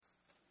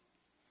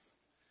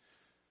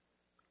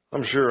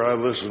I'm sure I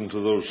listen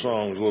to those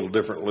songs a little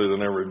differently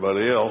than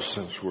everybody else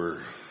since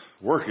we're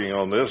working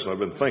on this, and I've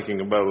been thinking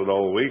about it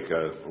all week.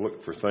 I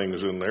looked for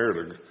things in there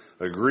to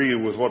agree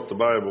with what the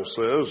Bible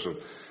says and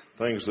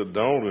things that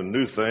don't and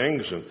new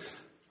things. And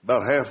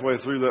about halfway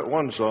through that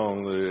one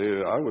song,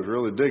 I was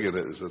really digging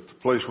it. It's at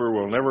the place where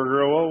we'll never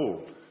grow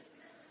old.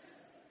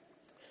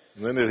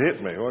 And then it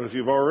hit me. What if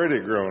you've already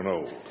grown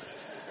old?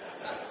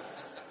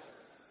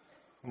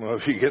 I don't know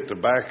if you get to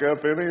back up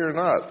any or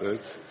not.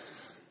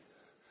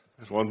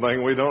 That's one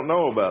thing we don't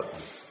know about.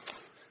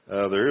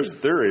 There is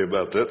a theory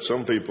about that.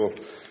 Some people,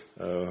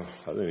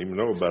 I didn't even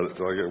know about it.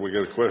 We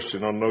got a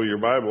question on Know Your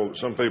Bible.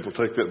 Some people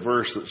take that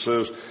verse that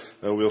says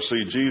we'll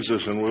see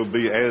Jesus and we'll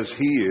be as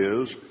He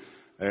is.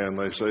 And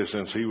they say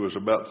since He was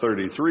about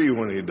 33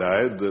 when He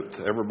died,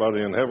 that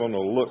everybody in heaven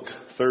will look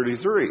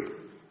 33.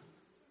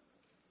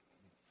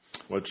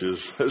 Which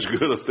is as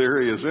good a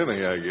theory as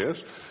any, I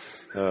guess.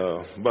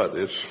 But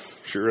it's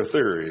sure a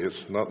theory.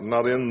 It's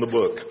not in the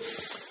book.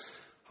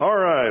 All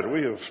right,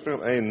 we have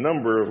spent a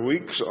number of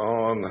weeks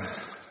on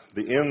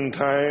the end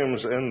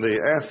times and the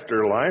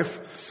afterlife.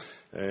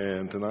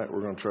 And tonight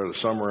we're going to try to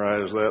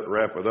summarize that,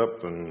 wrap it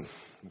up, and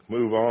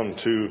move on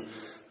to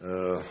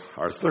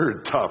our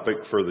third topic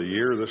for the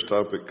year. This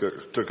topic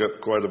took up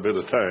quite a bit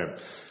of time.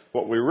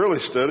 What we really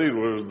studied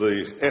was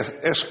the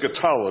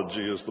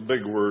eschatology is the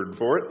big word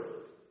for it.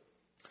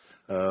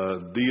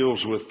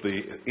 Deals with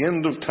the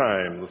end of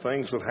time, the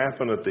things that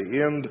happen at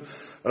the end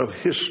of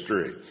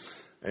history.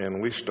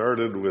 And we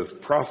started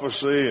with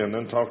prophecy and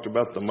then talked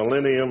about the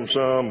millennium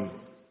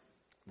some,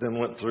 then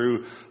went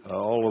through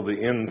all of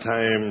the end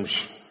times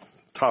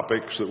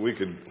topics that we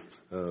could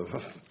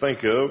think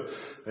of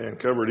and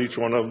covered each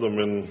one of them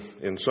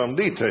in some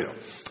detail.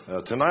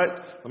 Tonight,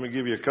 let me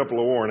give you a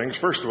couple of warnings.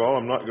 First of all,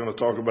 I'm not going to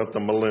talk about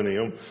the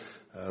millennium.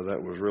 That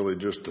was really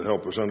just to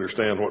help us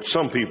understand what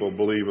some people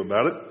believe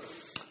about it.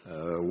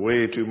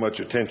 Way too much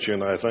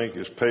attention, I think,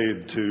 is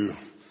paid to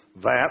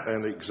that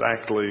and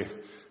exactly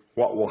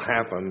what will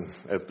happen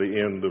at the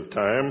end of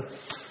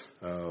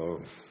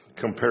time.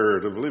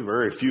 Comparatively,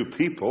 very few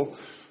people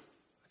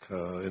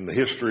in the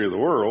history of the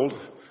world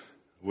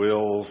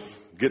will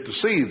get to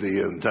see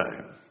the end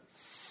time.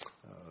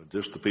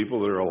 Just the people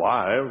that are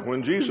alive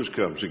when Jesus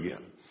comes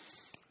again.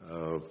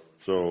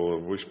 So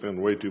we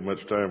spend way too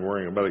much time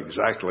worrying about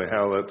exactly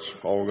how that's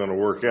all going to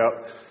work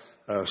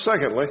out.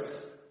 Secondly,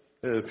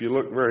 if you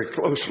look very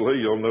closely,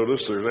 you'll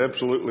notice there's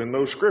absolutely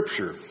no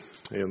scripture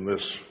in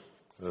this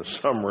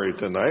summary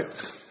tonight.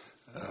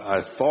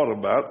 I thought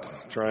about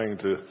trying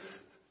to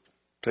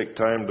take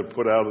time to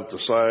put out at the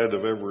side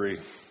of every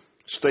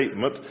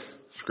statement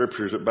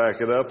scriptures that back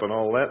it up and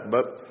all that,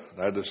 but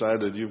I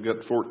decided you've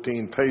got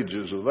 14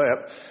 pages of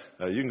that.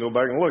 You can go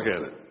back and look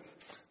at it.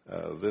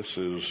 This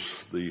is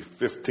the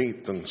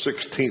 15th and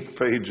 16th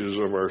pages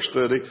of our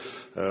study,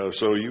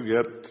 so you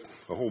get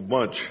a whole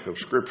bunch of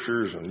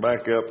scriptures and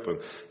backup. And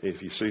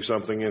if you see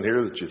something in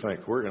here that you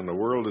think, where in the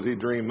world did he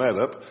dream that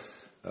up?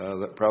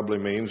 That probably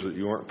means that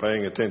you weren't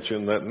paying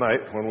attention that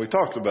night when we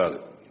talked about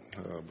it,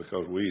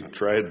 because we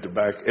tried to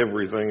back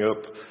everything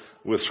up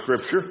with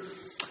scripture.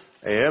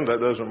 And that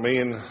doesn't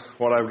mean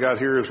what I've got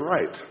here is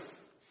right.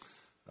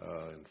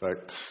 In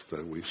fact,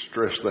 we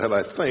stress that,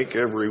 I think,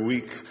 every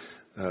week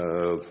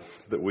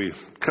that we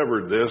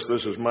covered this.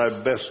 This is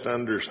my best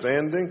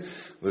understanding.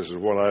 This is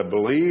what I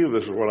believe.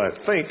 This is what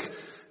I think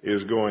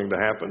is going to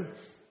happen.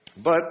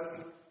 But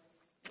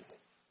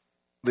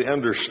the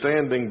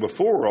understanding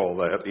before all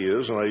that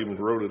is, and I even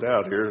wrote it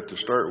out here to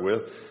start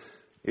with,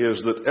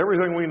 is that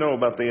everything we know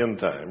about the end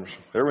times,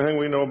 everything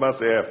we know about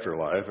the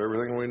afterlife,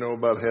 everything we know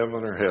about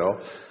heaven or hell,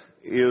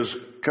 is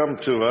come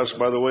to us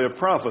by the way of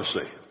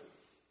prophecy.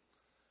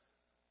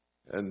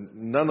 And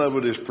none of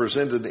it is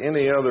presented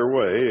any other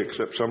way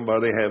except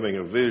somebody having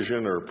a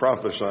vision or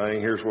prophesying,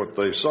 here's what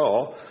they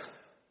saw.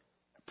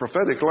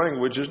 Prophetic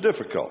language is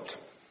difficult.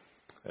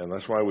 And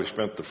that's why we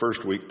spent the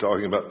first week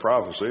talking about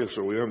prophecy,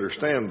 so we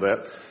understand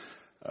that.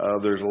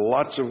 There's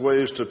lots of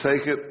ways to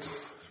take it.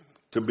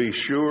 To be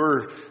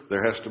sure,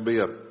 there has to be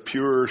a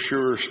pure,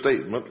 sure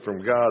statement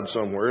from God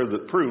somewhere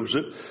that proves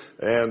it.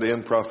 And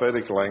in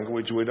prophetic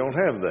language, we don't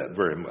have that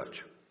very much.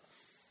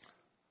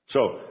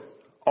 So,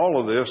 all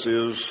of this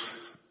is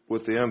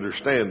with the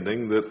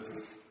understanding that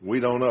we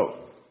don't know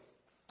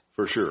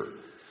for sure.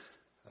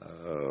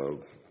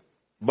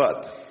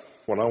 But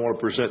what I want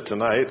to present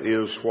tonight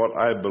is what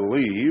I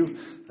believe,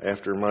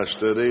 after my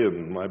study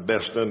and my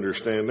best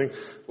understanding,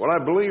 what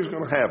I believe is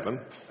going to happen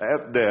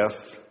at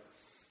death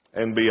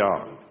and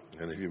beyond.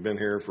 And if you've been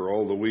here for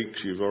all the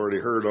weeks, you've already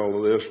heard all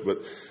of this,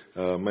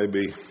 but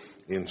maybe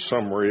in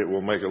summary it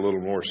will make a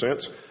little more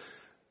sense.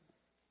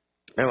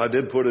 And I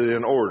did put it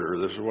in order.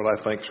 This is what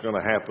I think is going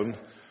to happen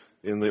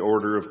in the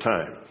order of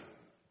time.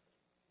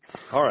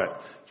 All right.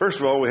 First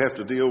of all, we have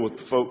to deal with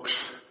the folks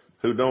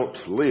who don't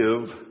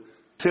live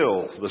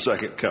till the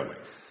second coming.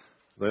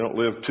 They don't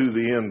live to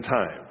the end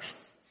times.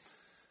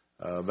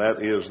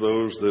 That is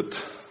those that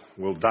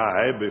will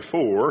die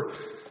before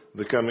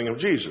the coming of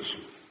Jesus.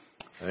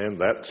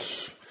 And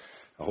that's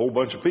a whole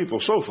bunch of people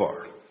so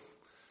far.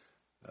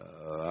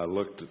 I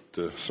looked at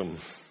some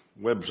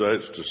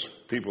websites, just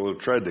people who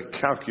tried to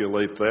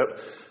calculate that.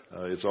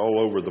 It's all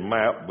over the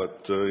map,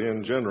 but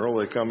in general,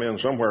 they come in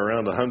somewhere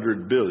around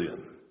 100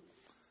 billion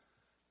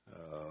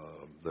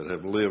that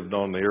have lived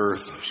on the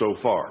earth so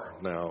far.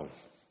 Now,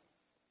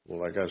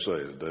 like I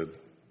say,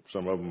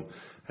 some of them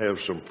have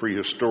some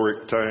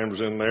prehistoric times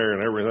in there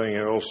and everything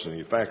else, and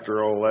you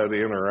factor all that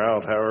in or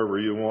out however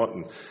you want.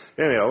 And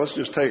anyhow, let's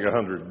just take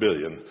 100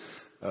 billion.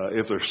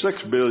 If there's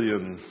 6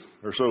 billion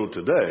or so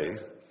today,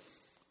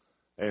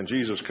 and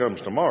Jesus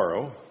comes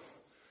tomorrow,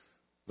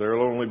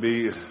 there'll only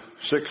be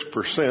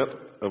 6%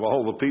 of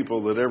all the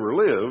people that ever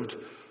lived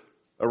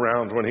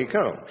around when he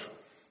comes.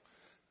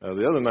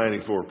 The other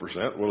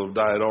 94% will have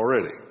died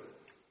already.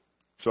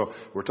 So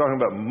we're talking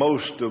about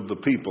most of the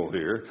people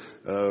here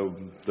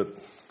that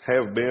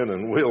have been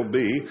and will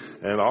be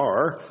and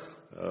are,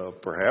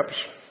 perhaps,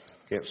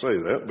 can't say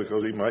that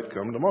because he might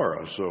come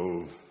tomorrow.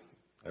 So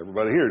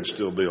everybody here would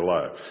still be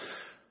alive.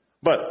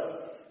 But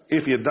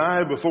if you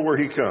die before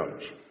he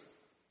comes,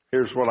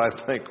 here's what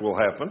I think will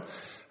happen.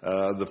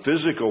 The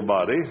physical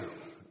body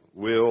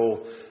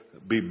will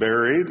be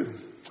buried,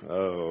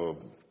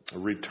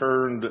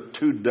 returned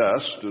to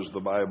dust, as the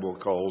Bible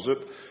calls it,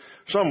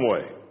 some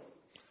way.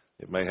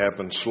 It may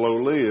happen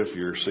slowly if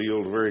you're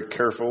sealed very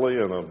carefully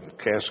in a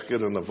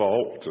casket in a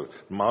vault,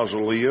 a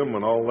mausoleum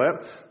and all that,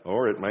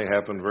 or it may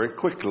happen very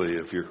quickly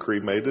if you're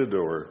cremated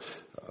or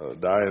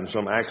die in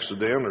some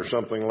accident or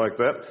something like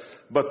that.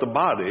 But the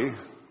body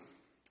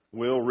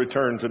will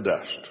return to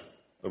dust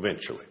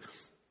eventually.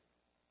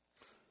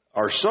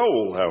 Our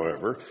soul,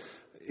 however,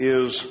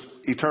 is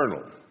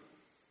eternal.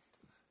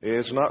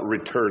 It's not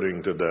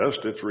returning to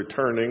dust. It's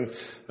returning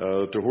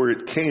to where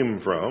it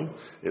came from.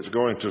 It's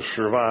going to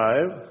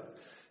survive.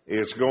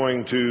 It's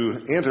going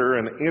to enter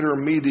an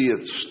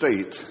intermediate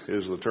state,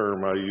 is the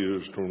term I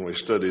used when we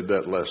studied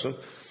that lesson.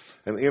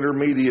 An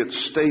intermediate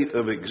state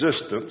of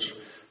existence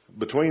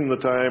between the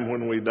time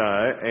when we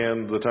die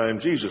and the time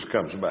Jesus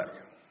comes back.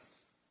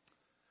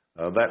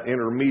 That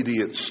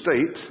intermediate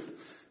state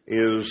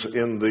is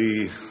in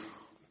the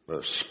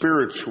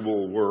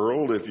spiritual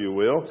world, if you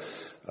will.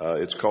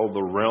 It's called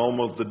the realm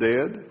of the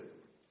dead.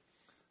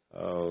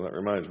 That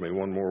reminds me,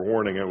 one more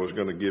warning I was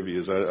going to give you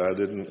is I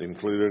didn't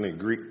include any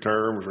Greek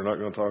terms. We're not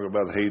going to talk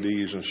about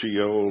Hades and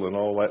Sheol and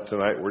all that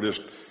tonight. We're just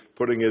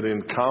putting it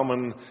in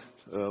common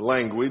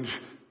language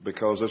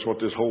because that's what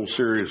this whole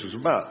series is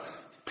about.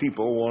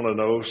 People want to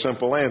know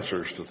simple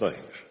answers to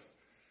things.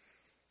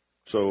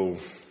 So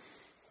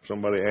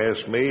somebody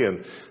asked me,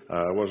 and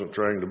I wasn't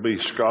trying to be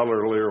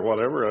scholarly or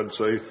whatever, I'd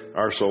say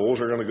our souls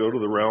are going to go to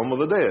the realm of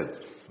the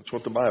dead. That's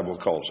what the Bible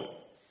calls it,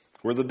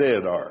 where the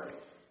dead are.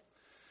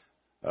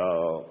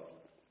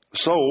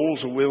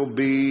 Souls will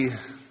be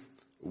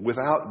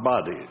without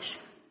bodies.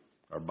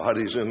 Our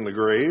body's in the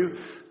grave,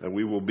 and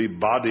we will be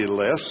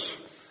bodiless,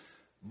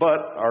 but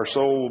our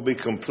soul will be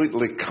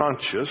completely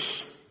conscious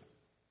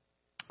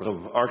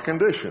of our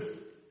condition.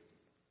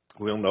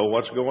 We'll know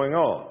what's going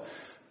on.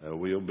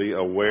 We'll be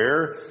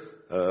aware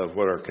of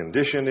what our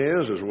condition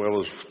is, as well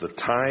as the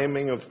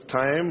timing of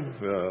time.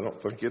 I don't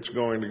think it's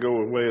going to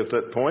go away at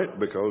that point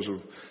because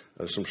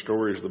of some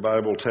stories the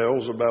Bible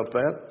tells about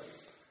that.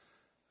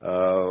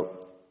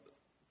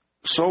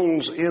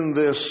 Souls in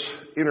this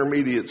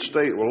intermediate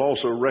state will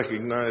also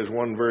recognize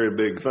one very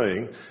big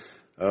thing.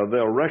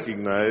 They'll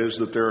recognize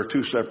that there are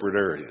two separate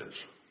areas,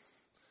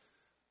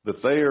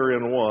 that they are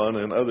in one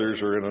and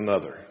others are in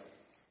another.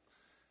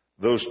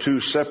 Those two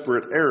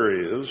separate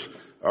areas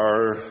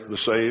are the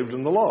saved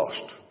and the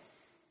lost.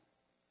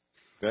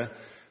 Okay?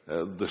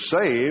 The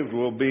saved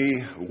will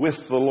be with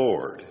the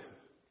Lord.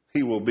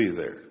 He will be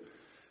there.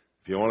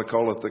 If you want to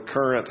call it the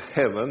current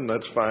heaven,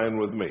 that's fine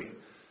with me.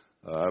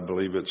 I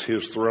believe it's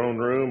His throne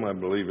room. I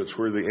believe it's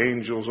where the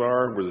angels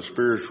are, where the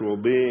spiritual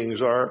beings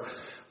are.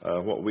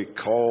 What we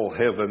call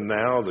heaven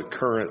now, the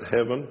current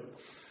heaven.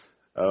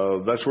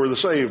 That's where the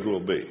saved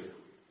will be.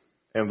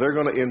 And they're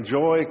going to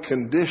enjoy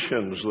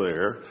conditions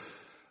there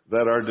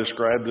that are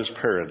described as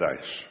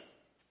paradise.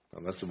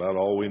 And that's about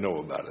all we know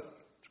about it.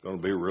 It's going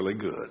to be really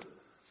good.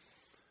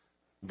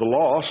 The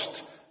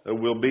lost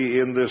will be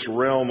in this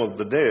realm of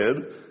the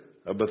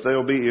dead, but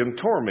they'll be in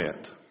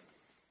torment.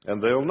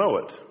 And they'll know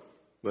it.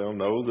 They'll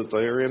know that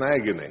they are in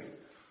agony.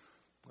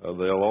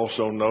 They'll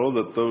also know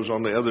that those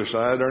on the other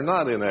side are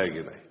not in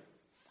agony.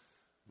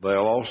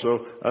 They'll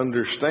also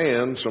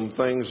understand some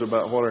things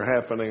about what are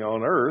happening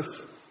on earth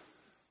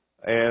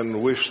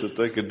and wish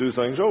that they could do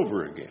things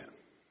over again.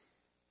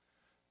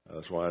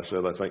 That's why I said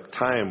I think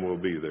time will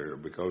be there,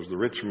 because the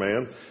rich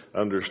man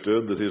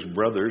understood that his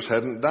brothers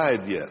hadn't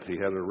died yet. He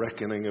had a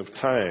reckoning of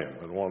time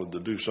and wanted to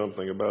do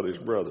something about his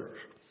brothers.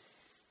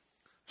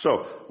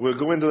 So we'll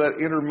go into that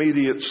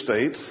intermediate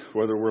state,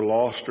 whether we're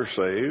lost or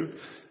saved,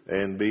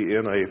 and be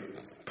in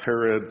a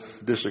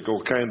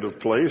paradisical kind of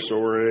place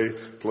or a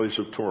place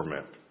of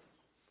torment.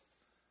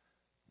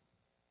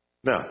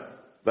 Now,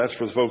 that's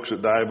for the folks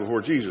that die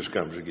before Jesus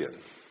comes again.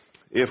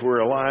 If we're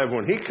alive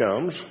when He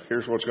comes,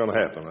 here's what's going to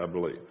happen, I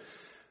believe.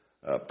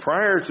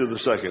 Prior to the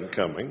second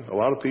coming, a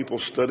lot of people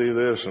study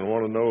this and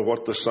want to know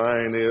what the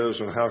sign is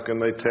and how can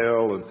they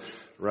tell. And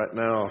right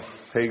now,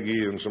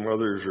 Hagee and some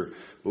others are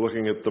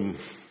looking at the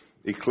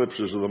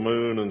eclipses of the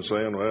moon and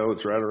saying, well,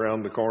 it's right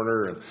around the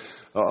corner and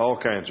all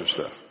kinds of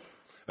stuff.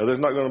 There's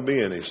not going to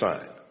be any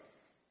sign.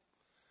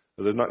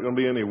 There's not going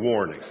to be any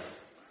warning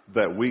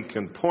that we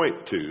can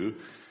point to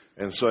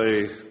and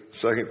say,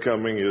 second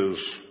coming is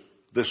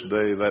this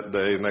day, that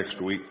day,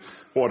 next week,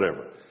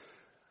 whatever.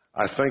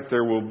 I think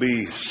there will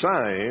be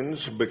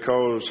signs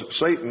because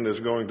Satan is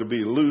going to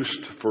be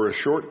loosed for a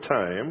short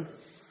time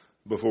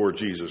before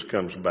Jesus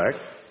comes back.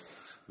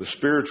 The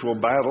spiritual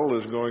battle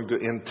is going to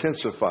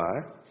intensify.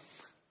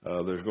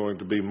 There's going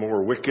to be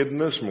more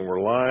wickedness, more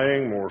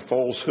lying, more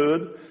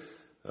falsehood,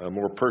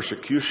 more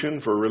persecution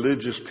for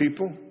religious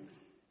people.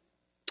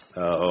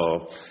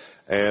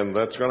 And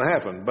that's going to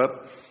happen. But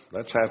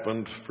that's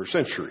happened for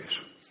centuries.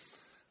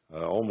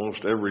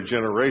 Almost every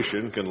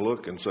generation can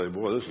look and say,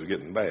 boy, this is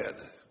getting bad.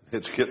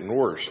 It's getting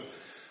worse.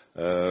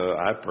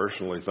 I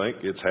personally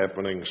think it's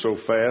happening so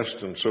fast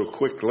and so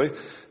quickly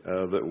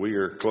that we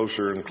are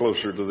closer and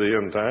closer to the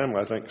end time.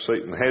 I think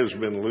Satan has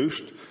been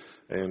loosed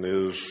and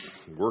is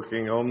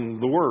working on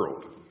the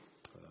world.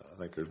 I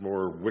think there's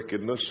more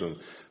wickedness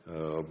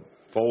and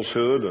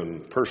falsehood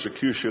and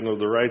persecution of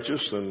the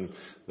righteous than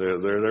there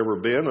had ever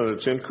been, and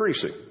it's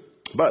increasing.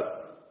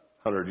 But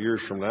 100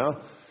 years from now,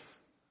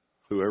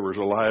 whoever's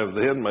alive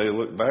then may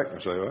look back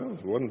and say, well,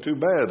 it wasn't too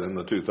bad in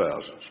the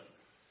 2000s.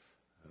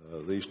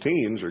 These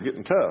teens are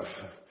getting tough,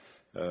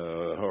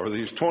 or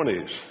these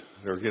 20s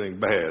are getting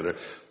bad.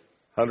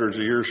 Hundreds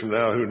of years from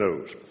now, who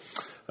knows?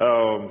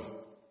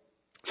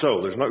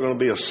 So there's not going to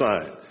be a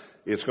sign.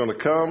 It's going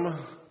to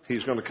come.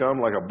 He's going to come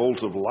like a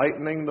bolt of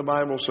lightning, the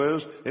Bible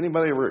says.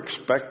 Anybody ever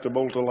expect a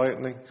bolt of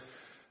lightning?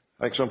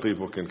 I think some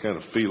people can kind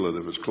of feel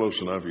it if it's close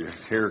enough. Your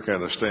hair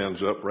kind of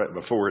stands up right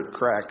before it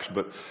cracks,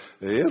 but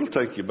it'll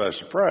take you by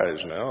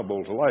surprise now, a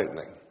bolt of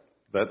lightning.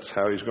 That's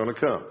how he's going to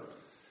come.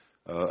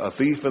 A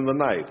thief in the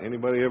night.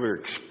 Anybody ever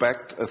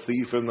expect a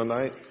thief in the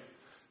night?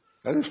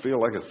 I just feel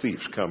like a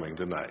thief's coming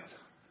tonight.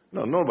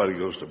 No, nobody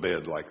goes to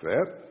bed like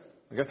that.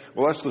 Okay?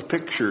 Well, that's the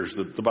pictures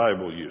that the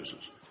Bible uses.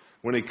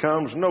 When he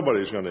comes,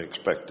 nobody's going to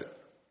expect it.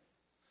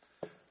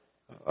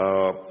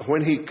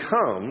 When he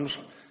comes,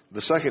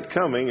 the second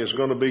coming is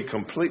going to be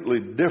completely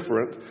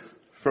different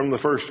from the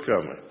first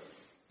coming.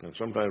 And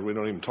sometimes we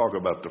don't even talk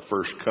about the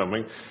first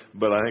coming,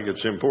 but I think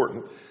it's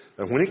important.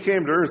 And when he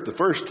came to earth the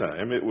first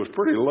time, it was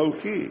pretty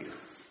low-key.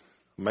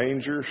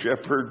 Manger,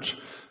 shepherds,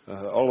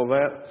 all of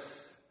that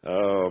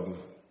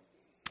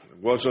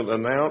wasn't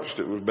announced.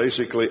 It was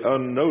basically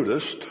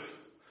unnoticed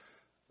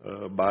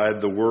by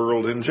the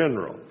world in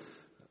general.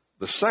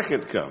 The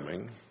second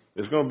coming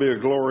is going to be a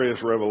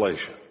glorious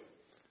revelation.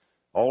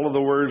 All of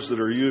the words that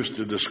are used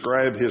to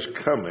describe his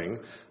coming,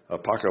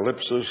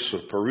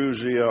 apocalypsis,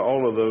 parousia,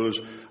 all of those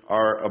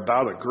are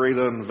about a great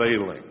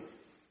unveiling,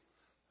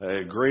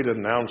 a great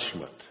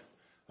announcement,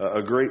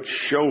 a great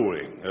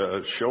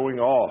showing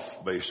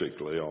off,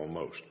 basically,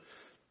 almost.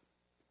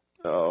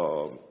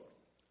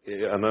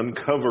 An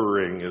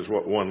uncovering is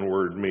what one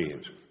word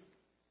means.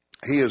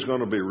 He is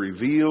going to be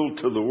revealed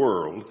to the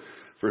world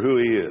for who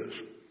he is,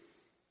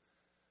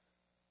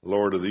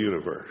 Lord of the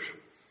universe.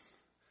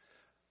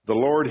 The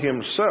Lord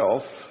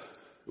himself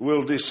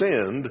will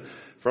descend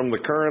from the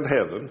current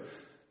heaven.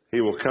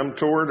 He will come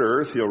toward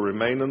earth. He'll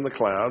remain in the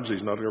clouds.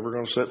 He's not ever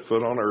going to set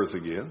foot on earth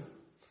again.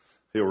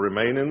 He'll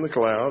remain in the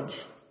clouds.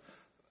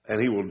 And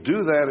he will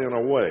do that in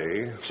a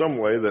way, some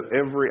way, that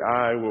every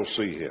eye will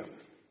see him.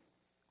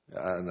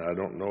 And I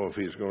don't know if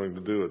he's going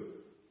to do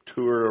a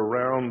tour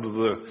around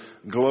the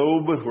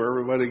globe where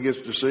everybody gets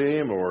to see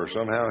him, or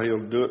somehow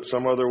he'll do it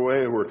some other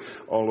way where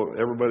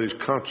everybody's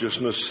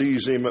consciousness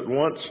sees him at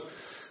once.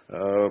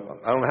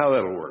 I don't know how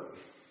that'll work.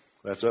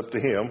 That's up to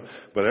him.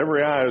 But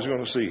every eye is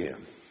going to see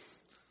him.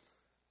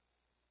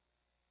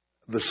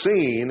 The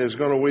scene is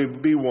going to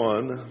be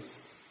one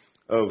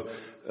of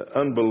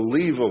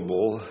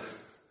unbelievable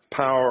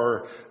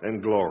power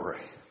and glory.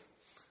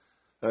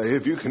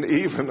 If you can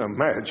even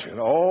imagine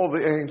all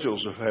the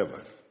angels of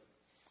heaven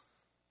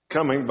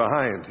coming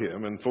behind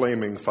him in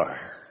flaming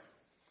fire.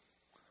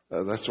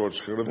 That's what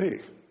it's going to be.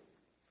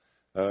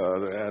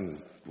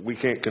 And we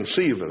can't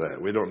conceive of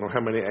that. We don't know how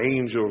many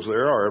angels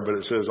there are, but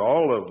it says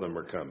all of them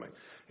are coming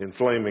in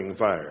flaming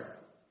fire.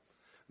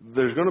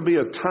 There's going to be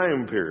a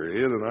time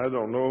period, and I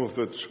don't know if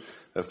it's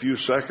a few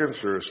seconds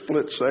or a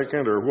split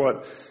second or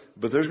what,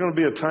 but there's going to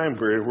be a time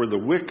period where the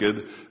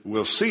wicked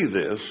will see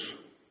this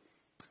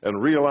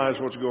and realize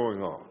what's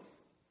going on.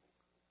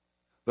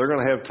 They're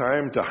going to have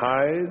time to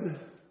hide,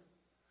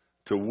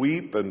 to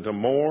weep and to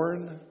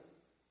mourn,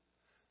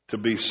 to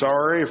be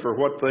sorry for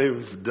what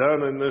they've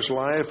done in this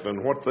life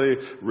and what they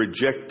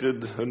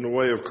rejected in the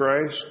way of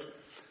Christ.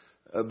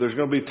 There's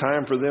going to be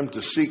time for them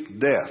to seek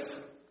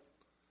death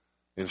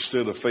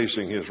instead of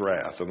facing his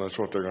wrath, and that's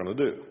what they're going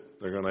to do.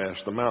 They're going to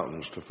ask the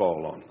mountains to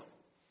fall on them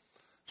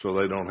so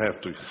they don't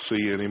have to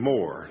see any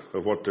more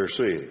of what they're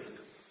seeing.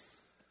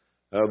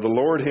 The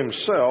Lord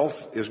himself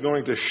is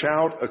going to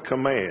shout a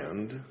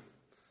command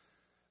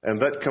And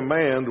that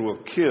command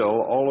will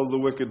kill all of the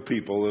wicked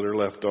people that are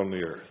left on the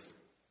earth.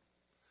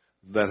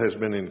 That has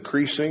been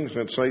increasing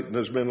since Satan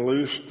has been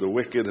loosed. The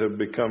wicked have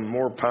become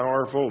more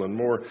powerful and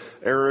more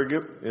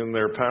arrogant in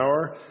their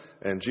power.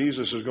 And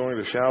Jesus is going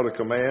to shout a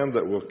command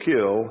that will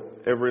kill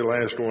every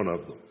last one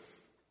of them.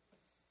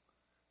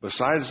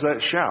 Besides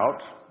that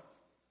shout,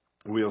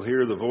 we'll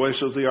hear the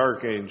voice of the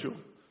archangel,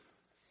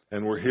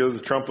 and we'll hear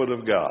the trumpet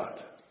of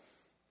God.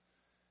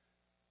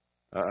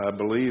 I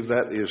believe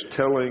that is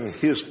telling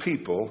his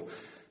people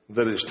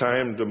that it's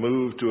time to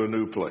move to a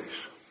new place.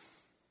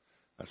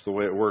 That's the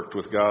way it worked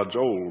with God's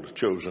old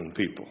chosen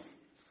people.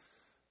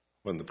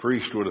 When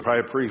the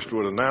high priest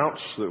would announce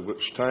that it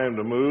was time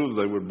to move,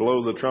 they would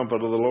blow the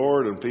trumpet of the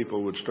Lord, and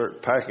people would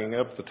start packing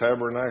up the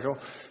tabernacle,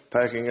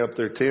 packing up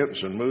their tents,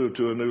 and move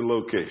to a new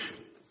location.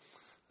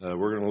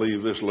 We're going to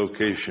leave this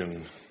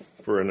location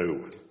for a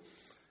new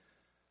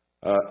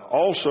one.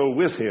 Also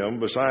with him,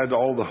 besides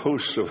all the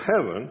hosts of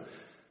heaven,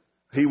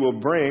 he will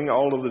bring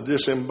all of the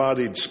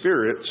disembodied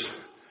spirits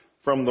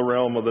from the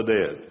realm of the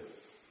dead.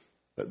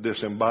 That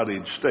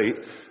disembodied state,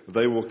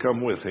 they will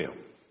come with him.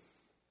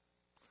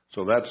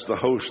 So that's the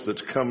host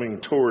that's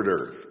coming toward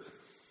earth.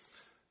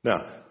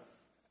 Now,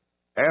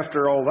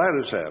 after all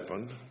that has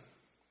happened,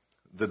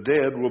 the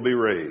dead will be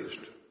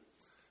raised.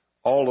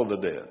 All of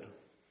the dead.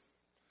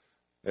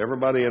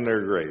 Everybody in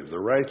their grave. The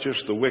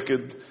righteous, the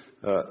wicked,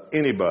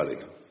 anybody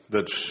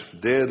that's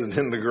dead and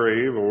in the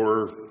grave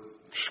or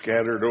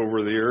scattered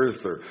over the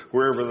earth or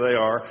wherever they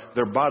are,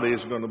 their body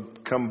is going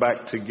to come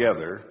back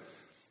together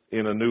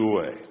in a new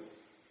way.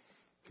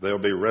 They'll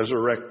be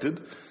resurrected,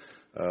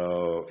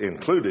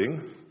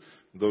 including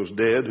those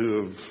dead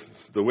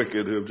the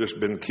wicked who have just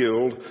been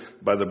killed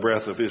by the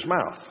breath of his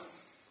mouth.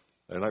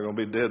 They're not going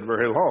to be dead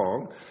very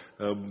long,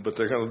 but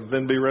they're going to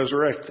then be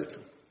resurrected.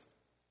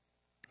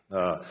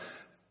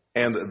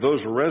 And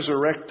those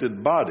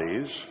resurrected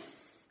bodies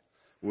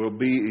will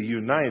be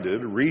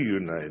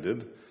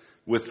reunited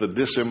with the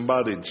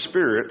disembodied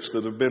spirits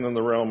that have been in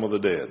the realm of the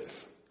dead.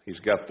 He's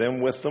got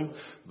them with them.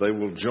 They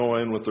will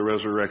join with the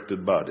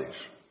resurrected bodies.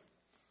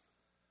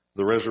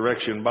 The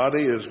resurrection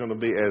body is going to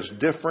be as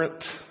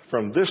different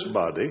from this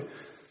body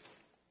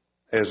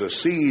as a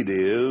seed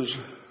is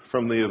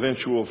from the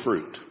eventual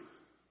fruit.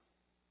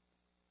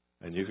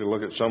 And you can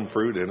look at some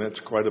fruit and it's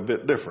quite a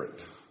bit different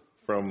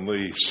from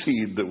the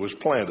seed that was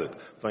planted.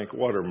 Think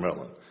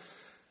watermelon.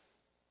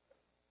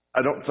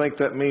 I don't think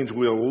that means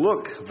we'll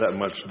look that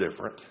much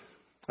different.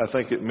 I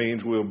think it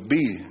means we'll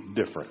be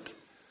different.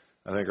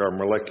 I think our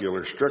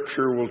molecular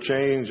structure will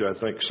change. I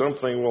think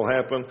something will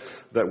happen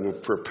that will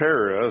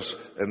prepare us,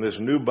 and this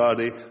new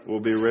body will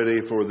be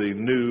ready for the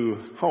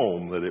new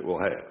home that it will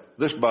have.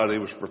 This body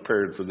was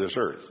prepared for this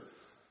earth.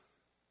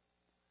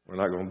 We're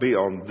not going to be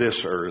on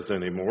this earth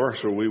anymore,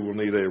 so we will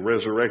need a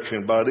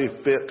resurrection body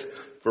fit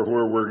for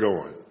where we're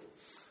going.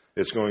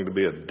 It's going to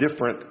be a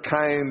different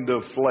kind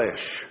of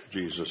flesh,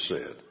 Jesus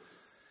said.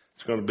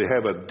 It's going to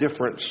have a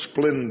different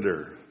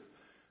splendor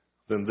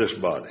than this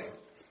body.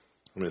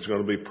 I mean, it's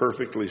going to be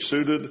perfectly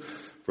suited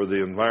for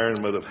the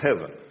environment of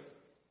heaven.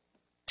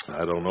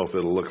 I don't know if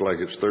it'll look like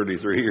it's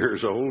 33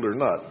 years old or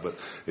not, but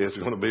it's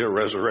going to be a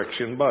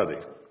resurrection body.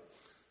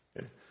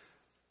 Okay.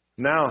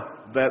 Now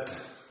that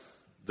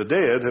the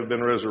dead have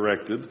been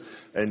resurrected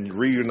and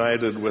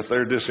reunited with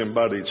their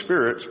disembodied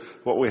spirits,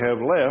 what we have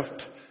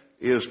left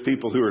is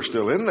people who are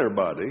still in their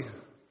body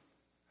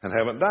and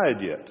haven't died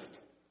yet.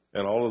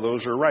 And all of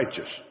those are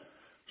righteous.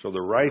 So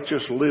the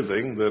righteous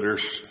living that are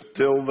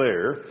still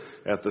there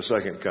at the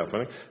second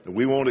coming,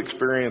 we won't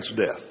experience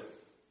death.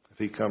 If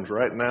he comes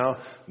right now,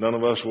 none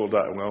of us will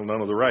die. Well,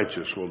 none of the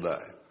righteous will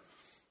die.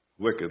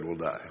 Wicked will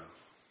die.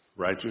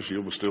 Righteous,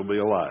 you will still be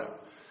alive.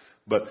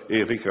 But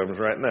if he comes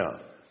right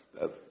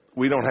now,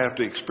 we don't have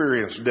to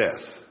experience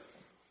death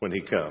when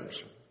he comes,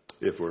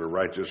 if we're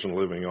righteous and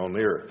living on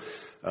the earth.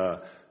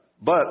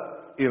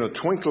 But in a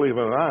twinkling of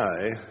an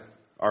eye,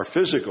 our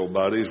physical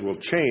bodies will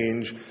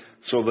change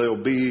so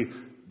they'll be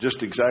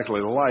just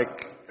exactly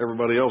like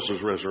everybody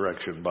else's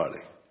resurrection body.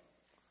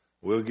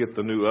 We'll get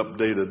the new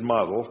updated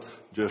model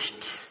just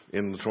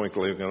in the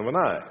twinkling of an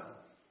eye.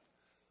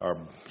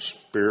 Our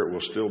spirit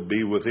will still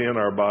be within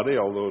our body,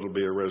 although it'll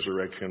be a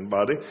resurrection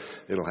body.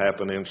 It'll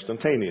happen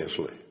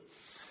instantaneously.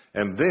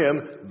 And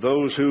then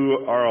those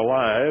who are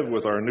alive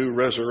with our new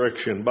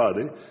resurrection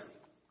body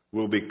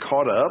will be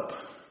caught up,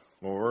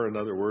 or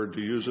another word to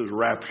use is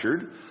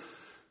raptured.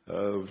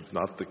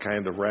 Not the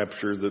kind of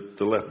rapture that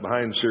the Left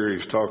Behind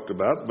series talked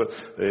about, but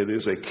it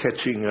is a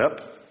catching up.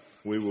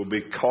 We will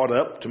be caught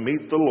up to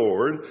meet the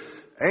Lord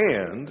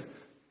and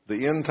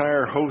the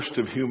entire host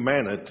of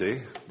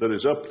humanity that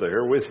is up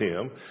there with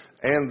him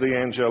and the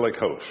angelic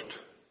host.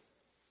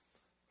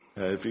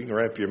 If you can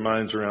wrap your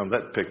minds around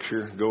that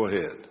picture, go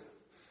ahead.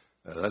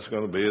 That's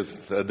going to be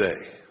a day,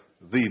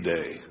 the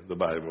day, the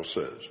Bible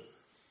says.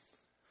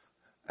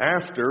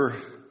 After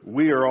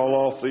we are all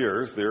off the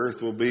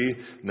earth will be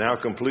now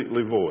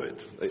completely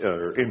void,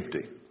 or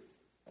empty,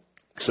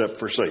 except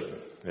for Satan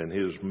and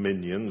his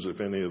minions, if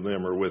any of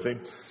them are with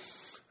him.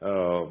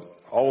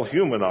 All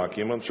human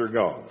occupants are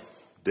gone.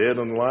 Dead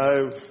and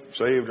alive,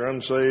 saved or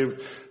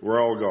unsaved,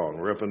 we're all gone.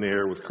 We're up in the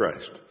air with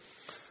Christ.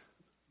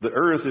 The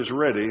earth is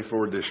ready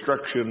for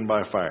destruction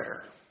by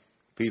fire.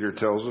 Peter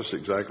tells us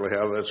exactly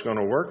how that's going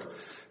to work,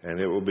 and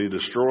it will be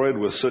destroyed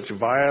with such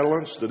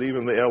violence that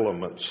even the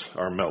elements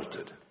are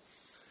melted.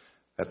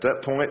 At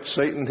that point,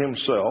 Satan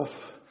himself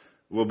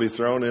will be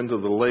thrown into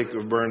the lake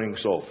of burning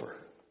sulfur.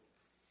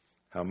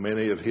 How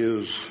many of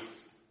his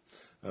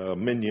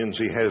minions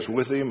he has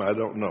with him, I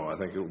don't know. I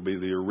think it will be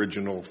the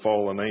original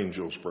fallen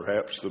angels,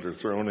 perhaps, that are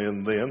thrown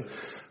in then.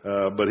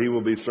 But he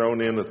will be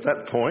thrown in at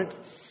that point,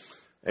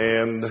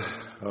 and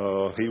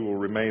he will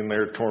remain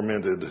there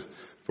tormented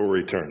for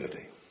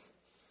eternity.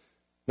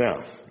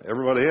 Now,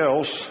 everybody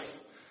else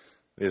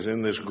is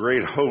in this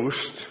great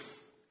host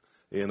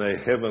in a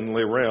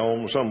heavenly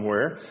realm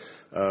somewhere.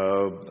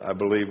 I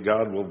believe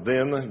God will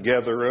then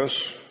gather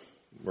us,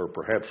 or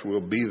perhaps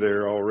we'll be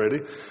there already,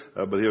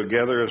 but he'll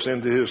gather us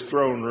into his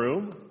throne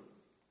room,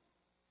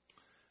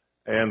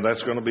 and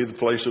that's going to be the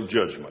place of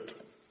judgment.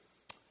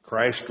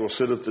 Christ will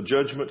sit at the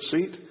judgment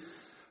seat,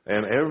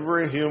 and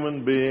every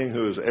human being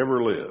who has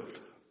ever lived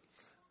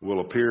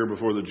will appear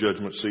before the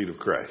judgment seat of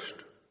Christ.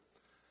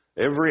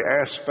 Every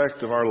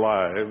aspect of our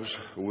lives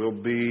will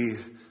be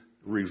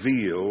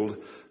revealed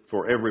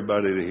for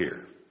everybody to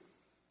hear.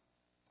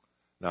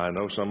 Now, I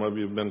know some of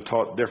you have been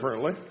taught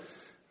differently,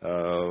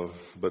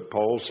 but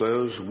Paul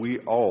says we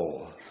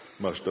all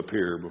must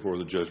appear before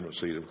the judgment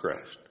seat of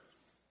Christ.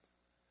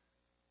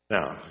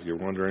 Now, you're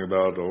wondering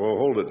about, oh,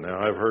 hold it now.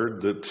 I've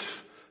heard that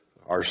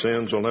our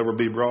sins will never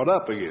be brought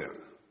up again,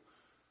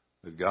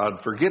 that God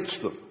forgets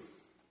them.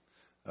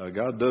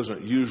 God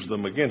doesn't use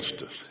them against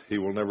us. He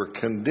will never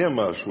condemn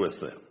us with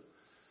them.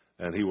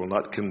 And he will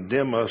not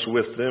condemn us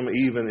with them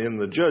even in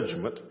the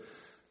judgment.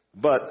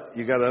 But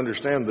you got to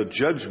understand, the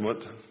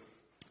judgment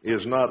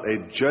is not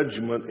a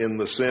judgment in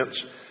the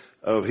sense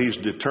of he's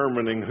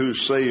determining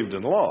who's saved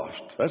and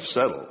lost. That's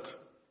settled.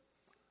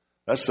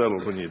 That's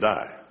settled when you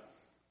die.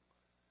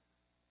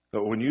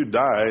 But when you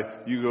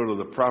die, you go to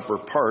the proper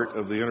part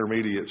of the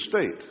intermediate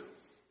state.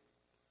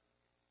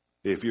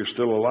 If you're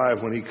still alive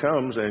when he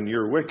comes and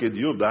you're wicked,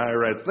 you'll die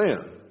right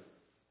then.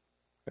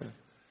 Okay?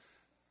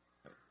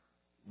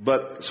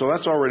 But, so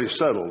that's already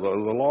settled.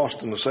 The lost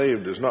and the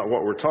saved is not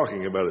what we're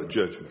talking about at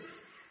judgment.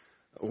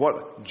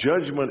 What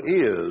judgment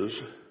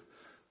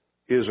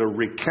is a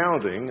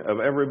recounting of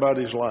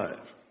everybody's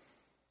life.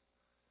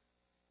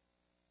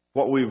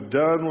 What we've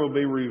done will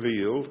be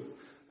revealed,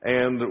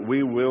 and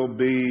we will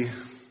be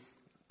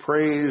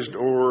praised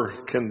or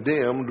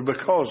condemned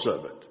because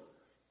of it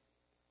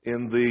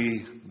in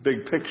the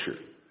big picture.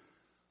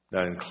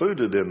 Now,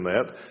 included in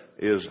that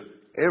is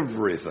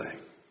everything.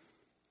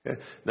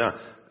 Okay? Now,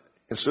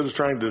 instead of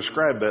trying to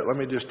describe that, let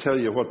me just tell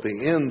you what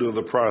the end of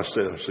the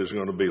process is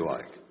going to be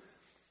like.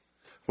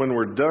 When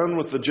we're done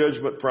with the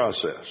judgment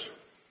process,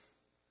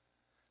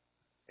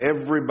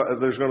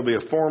 there's going to be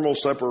a formal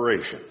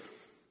separation.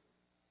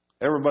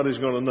 Everybody's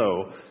going to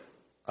know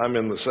I'm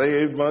in the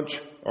saved bunch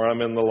or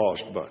I'm in the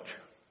lost bunch.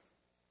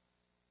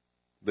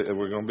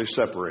 We're going to be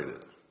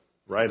separated.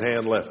 Right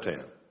hand, left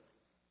hand.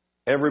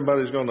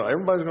 Everybody's going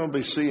to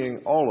be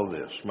seeing all of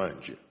this,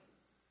 mind you.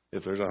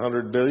 If there's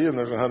 100 billion,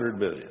 there's 100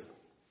 billion.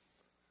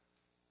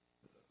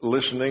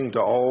 Listening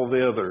to all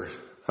the other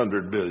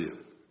 100 billion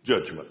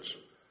judgments.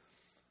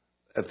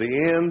 At the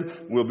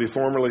end, we'll be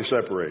formally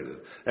separated.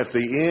 At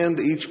the end,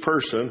 each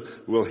person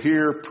will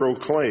hear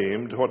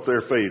proclaimed what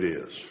their fate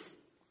is.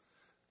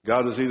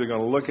 God is either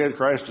going to look at,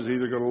 Christ is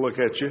either going to look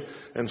at you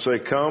and say,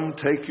 come,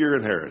 take your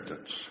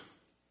inheritance,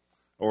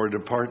 or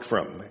depart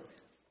from me.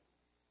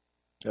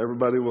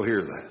 Everybody will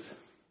hear that.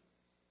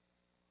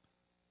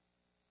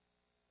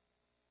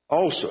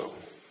 Also,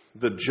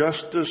 the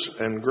justice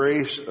and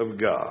grace of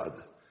God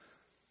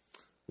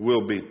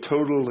will be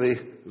totally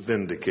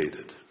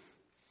vindicated.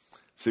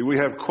 See, we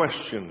have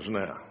questions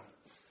now.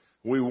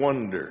 We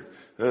wonder,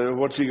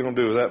 what's he going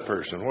to do with that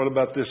person? What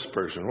about this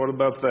person? What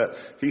about that?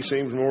 He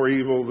seems more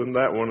evil than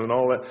that one and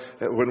all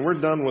that. When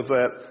we're done with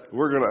that,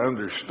 we're going to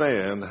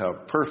understand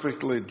how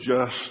perfectly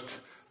just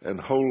and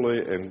holy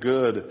and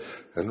good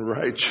and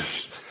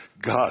righteous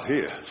God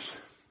is.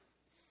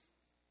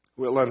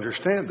 We'll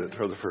understand it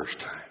for the first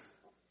time.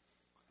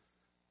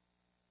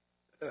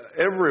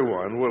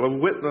 Everyone will have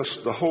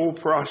witnessed the whole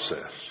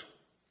process.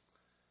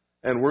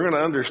 And we're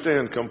going to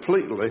understand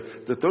completely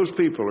that those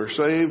people are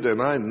saved,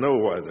 and I know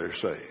why they're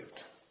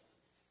saved.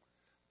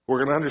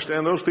 We're going to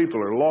understand those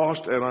people are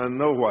lost, and I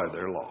know why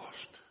they're lost.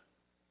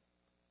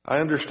 I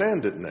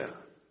understand it now.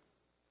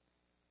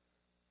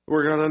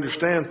 We're going to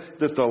understand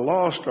that the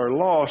lost are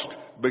lost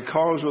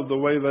because of the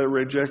way they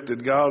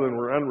rejected God and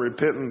were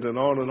unrepentant and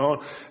on and on.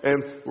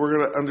 And we're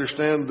going to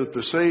understand that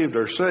the saved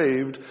are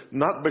saved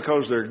not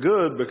because they're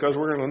good, because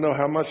we're going to know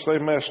how much they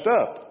messed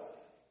up.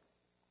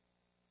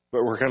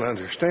 But we're going to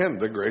understand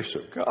the grace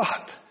of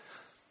God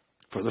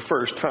for the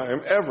first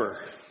time ever.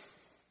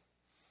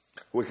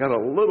 We got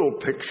a little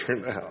picture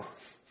now.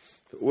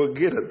 We'll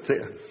get it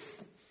then.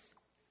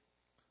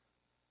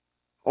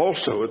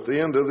 Also, at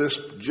the end of this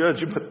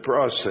judgment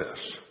process,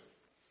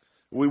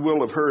 we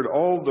will have heard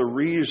all the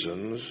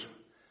reasons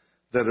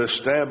that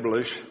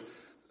establish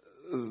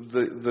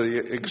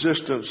the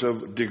existence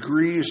of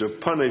degrees of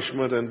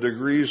punishment and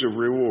degrees of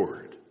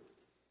reward.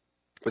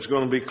 It's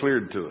going to be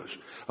cleared to us.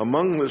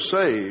 Among the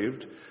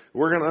saved,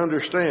 we're going to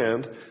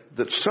understand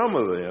that some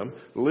of them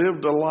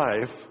lived a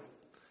life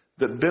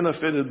that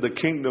benefited the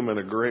kingdom in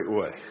a great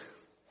way.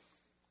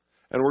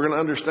 And we're going to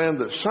understand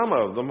that some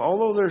of them,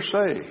 although they're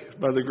saved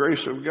by the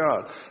grace of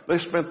God, they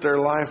spent their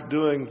life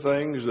doing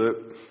things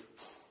that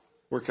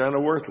were kind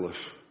of worthless,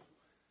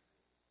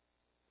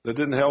 that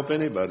didn't help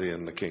anybody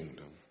in the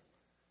kingdom.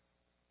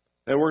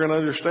 And we're going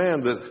to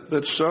understand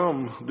that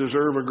some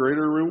deserve a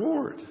greater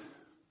reward.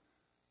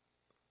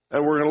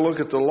 And we're going to look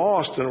at the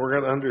lost, and we're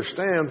going to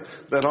understand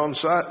that on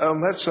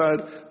that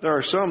side, there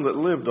are some that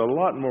lived a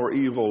lot more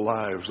evil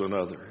lives than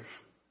others.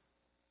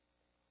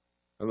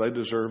 And they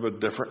deserve a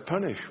different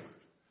punishment,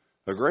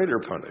 a greater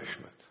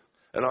punishment.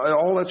 And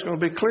all that's going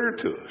to be clear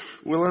to us.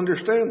 We'll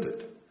understand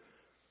it.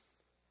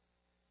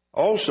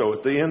 Also,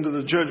 at the end of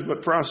the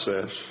judgment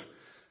process,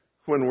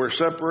 when we're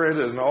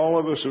separated and all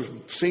of us have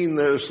seen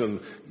this and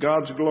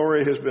God's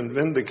glory has been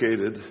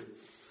vindicated,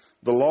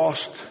 the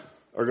lost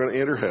are going to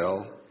enter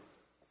hell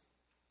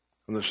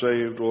and the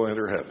saved will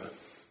enter heaven.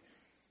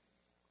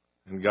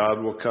 And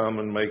God will come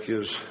and make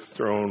his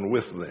throne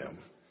with them,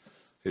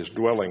 his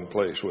dwelling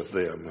place with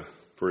them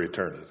for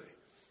eternity.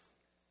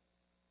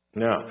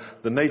 Now,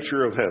 the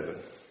nature of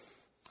heaven.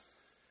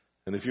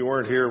 And if you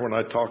weren't here when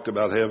I talked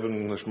about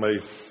heaven, this may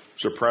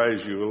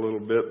surprise you a little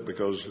bit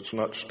because it's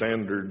not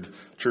standard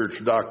church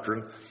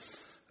doctrine,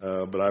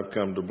 but I've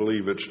come to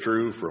believe it's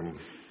true from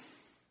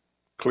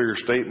clear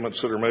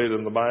statements that are made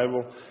in the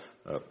Bible,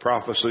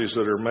 prophecies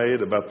that are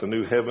made about the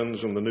new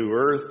heavens and the new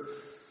earth.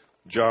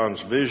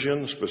 John's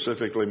vision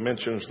specifically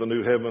mentions the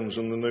new heavens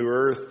and the new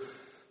earth,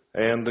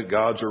 and that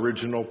God's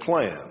original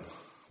plan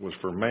was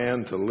for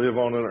man to live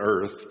on an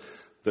earth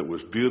that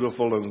was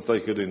beautiful and they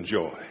could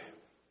enjoy.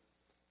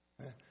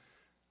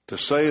 To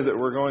say that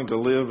we're going to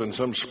live in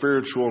some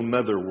spiritual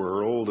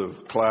netherworld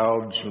of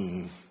clouds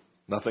and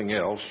nothing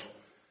else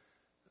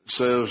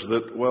says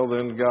that, well,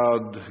 then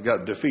God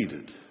got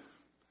defeated.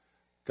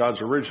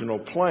 God's original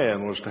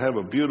plan was to have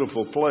a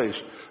beautiful place,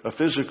 a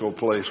physical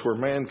place where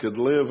man could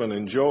live and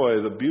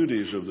enjoy the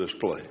beauties of this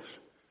place.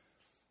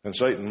 And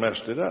Satan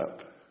messed it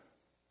up.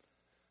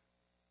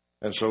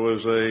 And so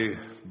as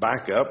a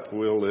backup,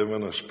 we'll live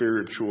in a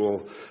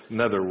spiritual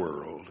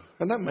netherworld.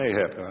 And that may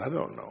happen, I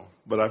don't know.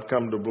 But I've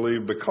come to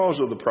believe because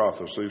of the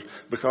prophecies,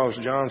 because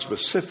John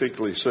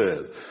specifically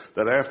said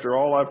that after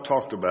all I've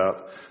talked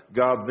about,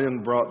 God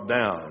then brought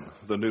down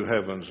the new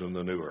heavens and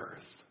the new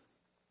earth.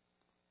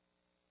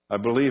 I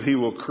believe he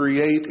will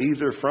create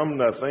either from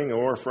nothing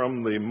or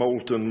from the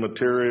molten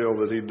material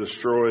that he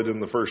destroyed in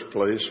the first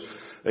place,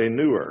 a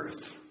new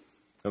earth.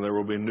 And there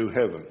will be new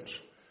heavens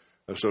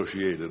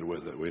associated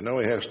with it. We know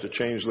he has to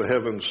change the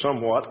heavens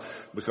somewhat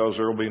because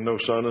there will be no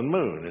sun and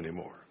moon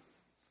anymore.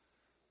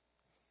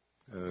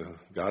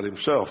 God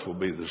himself will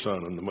be the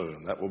sun and the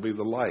moon. That will be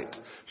the light.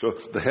 So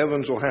the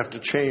heavens will have to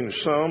change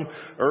some.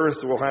 Earth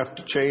will have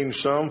to change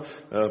some,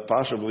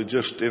 possibly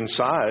just in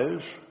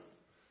size.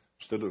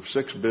 Instead of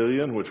 6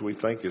 billion, which we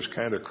think is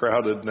kind of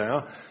crowded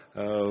now,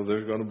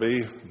 there's going to be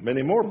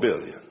many more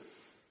billion.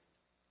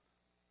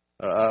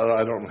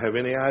 I don't have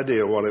any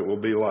idea what it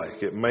will be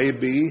like. It may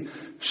be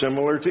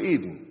similar to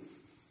Eden.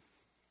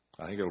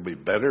 I think it'll be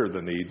better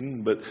than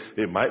Eden, but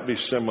it might be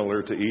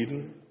similar to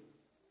Eden.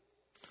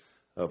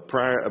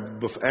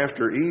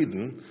 After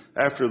Eden,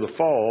 after the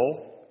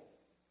fall,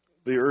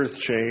 the earth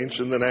changed,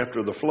 and then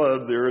after the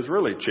flood, the earth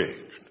really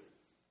changed.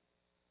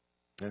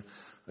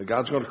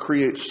 God's going to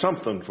create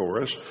something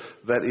for us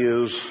that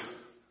is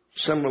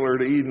similar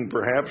to Eden,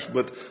 perhaps,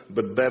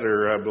 but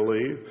better, I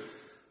believe.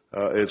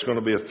 It's going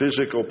to be a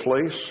physical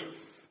place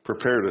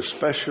prepared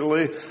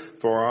especially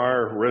for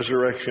our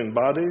resurrection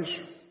bodies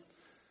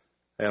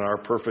and our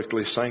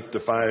perfectly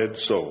sanctified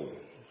souls.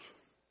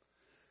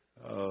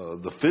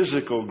 The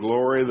physical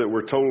glory that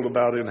we're told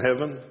about in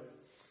heaven,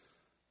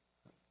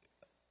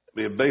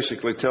 it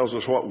basically tells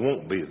us what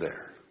won't be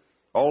there.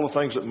 All the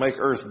things that make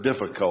earth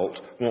difficult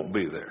won't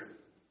be there.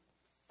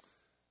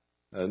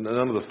 And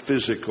none of the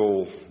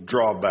physical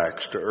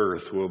drawbacks to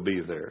earth will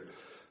be there,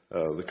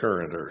 the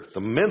current earth.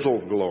 The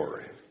mental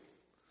glory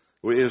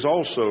is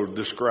also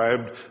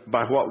described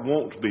by what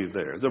won't be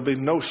there. There'll be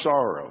no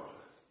sorrow.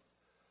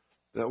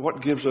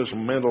 What gives us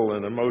mental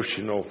and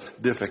emotional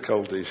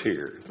difficulties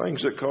here?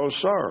 Things that cause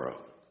sorrow.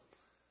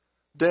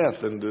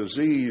 Death and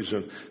disease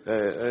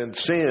and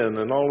sin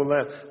and all of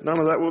that. None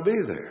of that will be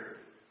there.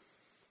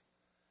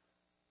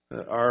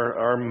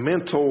 Our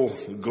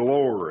mental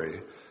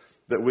glory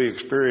that we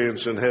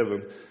experience in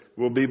heaven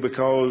will be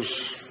because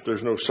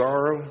there's no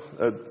sorrow.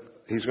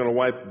 He's going to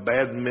wipe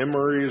bad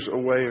memories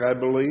away, I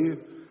believe.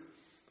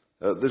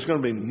 There's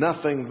going to be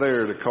nothing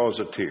there to cause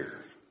a tear.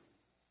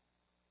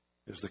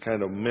 It's the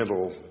kind of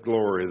mental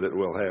glory that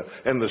we'll have.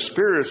 And the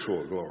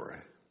spiritual glory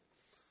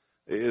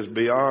is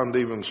beyond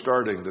even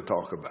starting to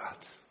talk about.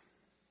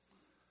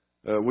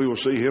 We will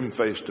see him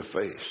face to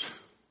face.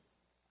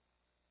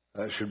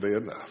 That should be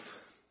enough.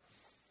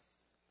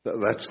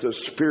 That's the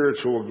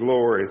spiritual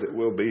glory that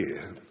we'll be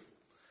in.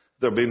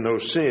 There'll be no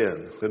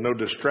sin and no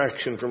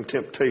distraction from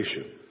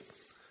temptation.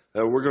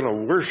 We're going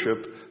to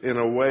worship in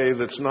a way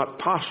that's not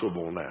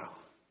possible now.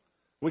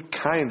 We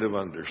kind of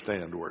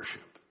understand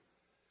worship,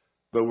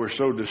 but we're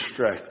so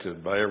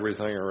distracted by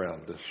everything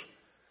around us.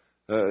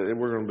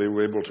 We're going to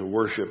be able to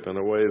worship in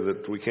a way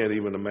that we can't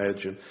even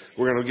imagine.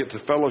 We're going to get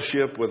to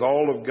fellowship with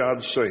all of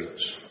God's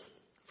saints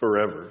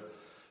forever.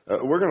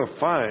 We're going to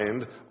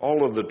find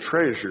all of the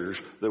treasures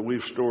that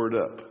we've stored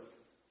up.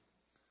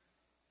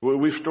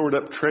 We've stored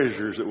up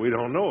treasures that we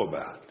don't know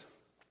about.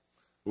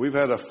 We've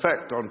had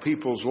effect on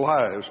people's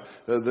lives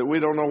that we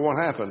don't know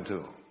what happened to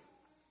them.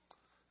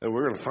 And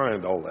we're going to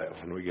find all that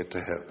when we get to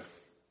heaven.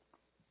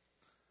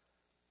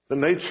 The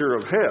nature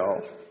of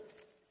hell,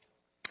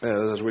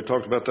 as we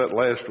talked about that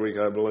last week,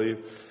 I believe,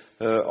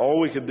 all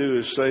we could do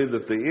is say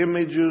that the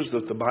images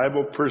that the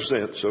Bible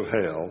presents of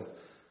hell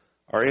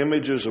are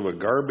images of a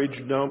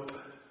garbage dump,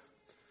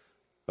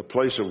 a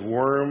place of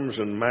worms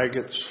and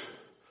maggots,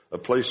 a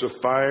place of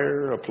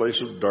fire, a place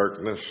of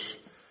darkness,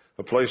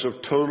 a place of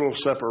total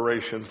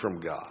separation from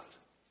God.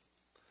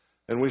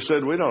 And we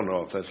said we don't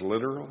know if that's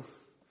literal.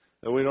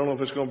 And we don't know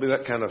if it's going to be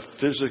that kind of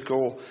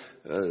physical,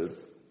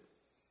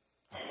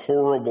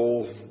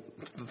 horrible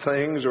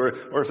things, or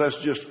if that's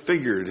just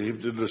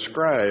figurative to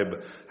describe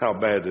how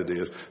bad it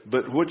is.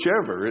 But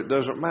whichever, it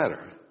doesn't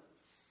matter.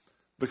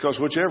 Because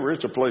whichever,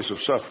 it's a place of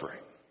suffering.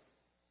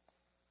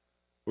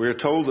 We are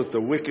told that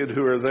the wicked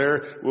who are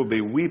there will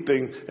be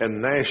weeping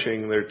and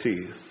gnashing their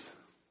teeth.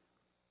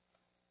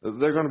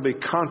 They're going to be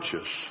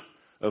conscious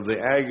of the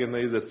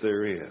agony that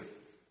they're in.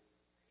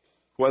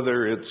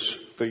 Whether it's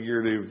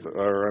figurative,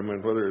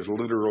 whether it's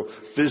literal,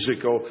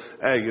 physical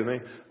agony,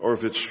 or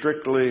if it's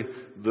strictly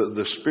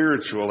the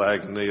spiritual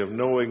agony of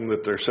knowing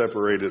that they're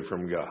separated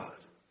from God.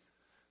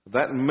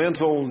 That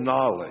mental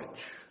knowledge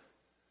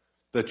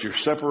that you're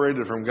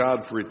separated from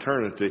God for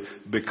eternity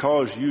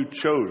because you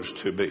chose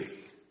to be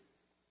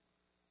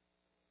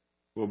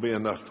will be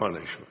enough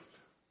punishment.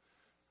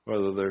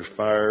 Whether there's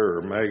fire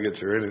or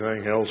maggots or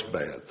anything else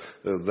bad,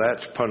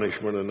 that's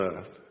punishment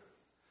enough.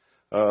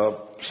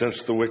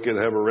 Since the wicked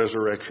have a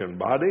resurrection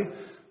body,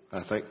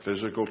 I think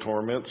physical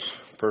torment's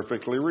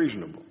perfectly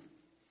reasonable.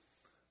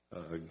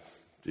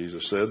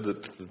 Jesus said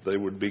that the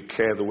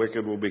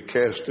wicked will be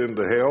cast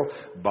into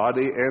hell,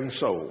 body and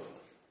soul.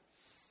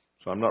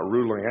 So I'm not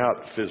ruling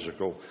out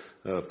physical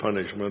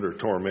punishment or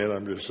torment.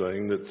 I'm just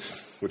saying that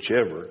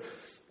whichever,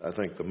 I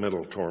think the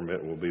mental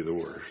torment will be the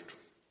worst.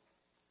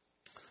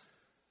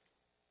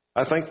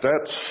 I think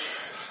that's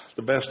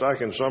the best I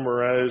can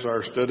summarize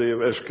our study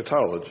of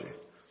eschatology.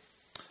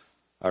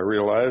 I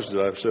realize that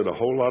I've said a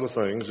whole lot of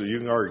things that you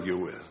can argue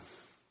with.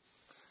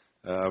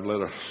 I've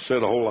said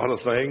a whole lot of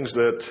things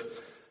that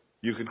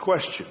you could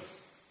question.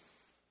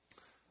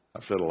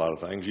 I've said a lot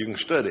of things you can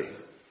study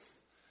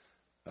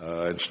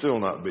and still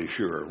not be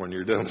sure when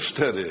you're done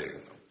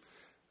studying.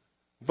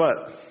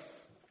 But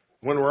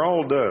when we're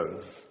all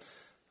done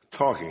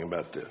talking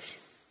about this,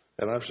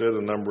 and I've said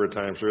a number of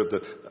times here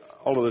that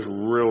all of this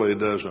really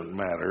doesn't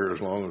matter as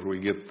long as we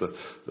get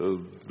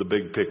the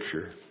big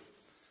picture.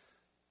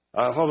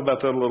 I thought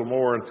about that a little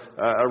more, and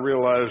I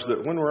realized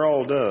that when we're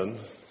all done,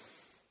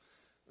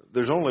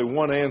 there's only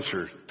one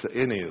answer to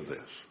any of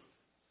this.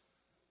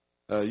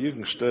 You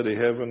can study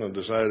heaven and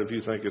decide if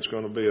you think it's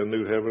going to be a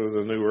new heaven and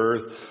a new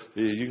earth.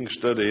 You can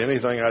study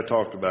anything I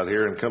talked about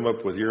here and come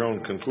up with your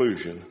own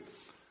conclusion.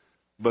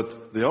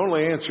 But the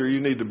only answer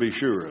you need to be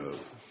sure of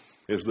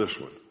is this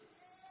one.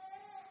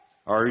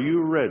 Are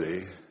you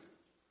ready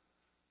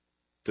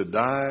to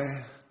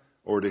die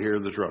or to hear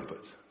the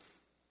trumpet?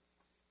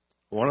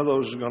 One of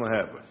those is going to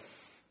happen.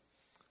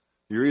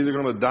 You're either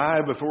going to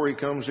die before he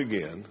comes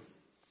again,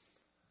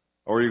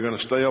 or you're going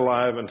to stay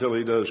alive until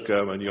he does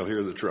come and you'll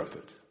hear the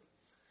trumpet.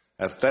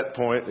 At that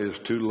point,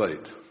 it's too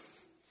late.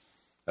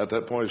 At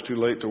that point, it's too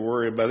late to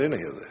worry about any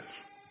of this.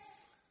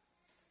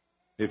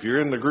 If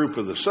you're in the group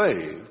of the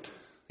saved,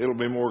 it'll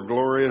be more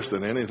glorious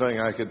than anything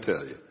I could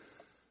tell you.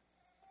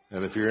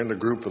 And if you're in the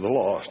group of the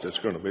lost, it's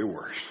going to be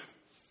worse.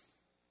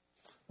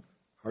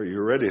 Are you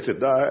ready to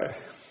die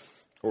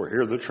or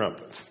hear the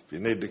trumpet? If you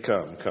need to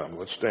come, come.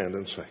 Let's stand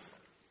and sing.